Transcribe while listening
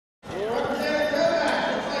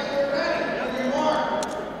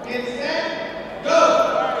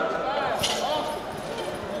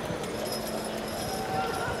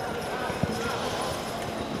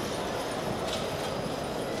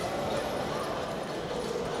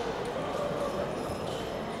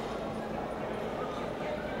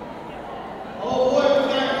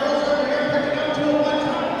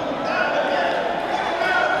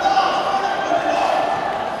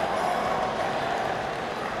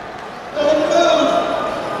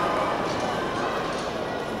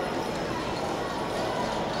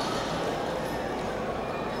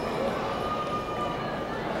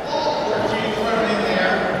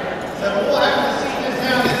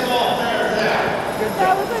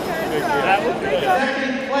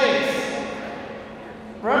Second place,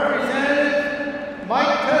 Representative Mike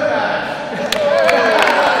Tobash.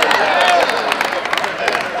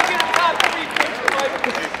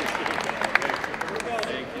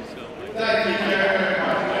 Thank you very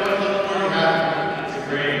much. We look forward to having you. It's a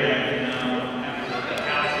great event. The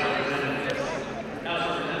council representatives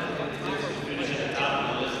finish at the top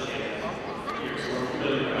of the list here. So we're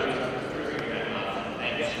really proud of this event.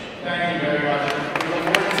 Thank you. Thank you very much. We look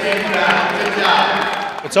forward to seeing you back. Good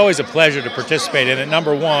job. It's always a pleasure to participate in it.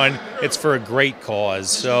 Number one, it's for a great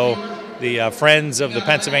cause. So the Friends of the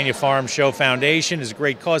Pennsylvania Farm Show Foundation is a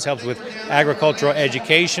great cause, helps with agricultural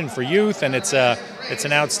education for youth, and it's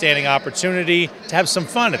an outstanding opportunity to have some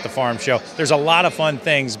fun at the farm show. There's a lot of fun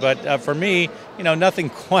things, but for me, you know, nothing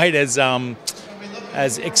quite as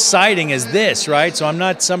exciting as this, right? So I'm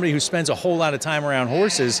not somebody who spends a whole lot of time around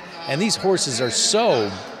horses, and these horses are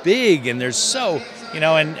so big and they're so, you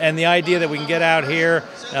know, and the idea that we can get out here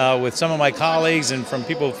with some of my colleagues and from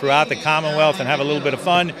people throughout the Commonwealth and have a little bit of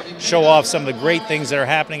fun, show off some of the great things that are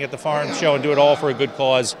happening at the farm show and do it all for a good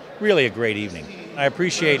cause, really a great evening. I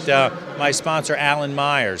appreciate my sponsor, Alan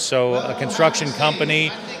Myers, so a construction company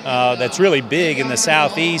that's really big in the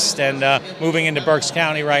Southeast and moving into Berks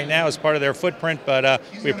County right now as part of their footprint, but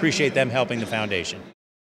we appreciate them helping the foundation.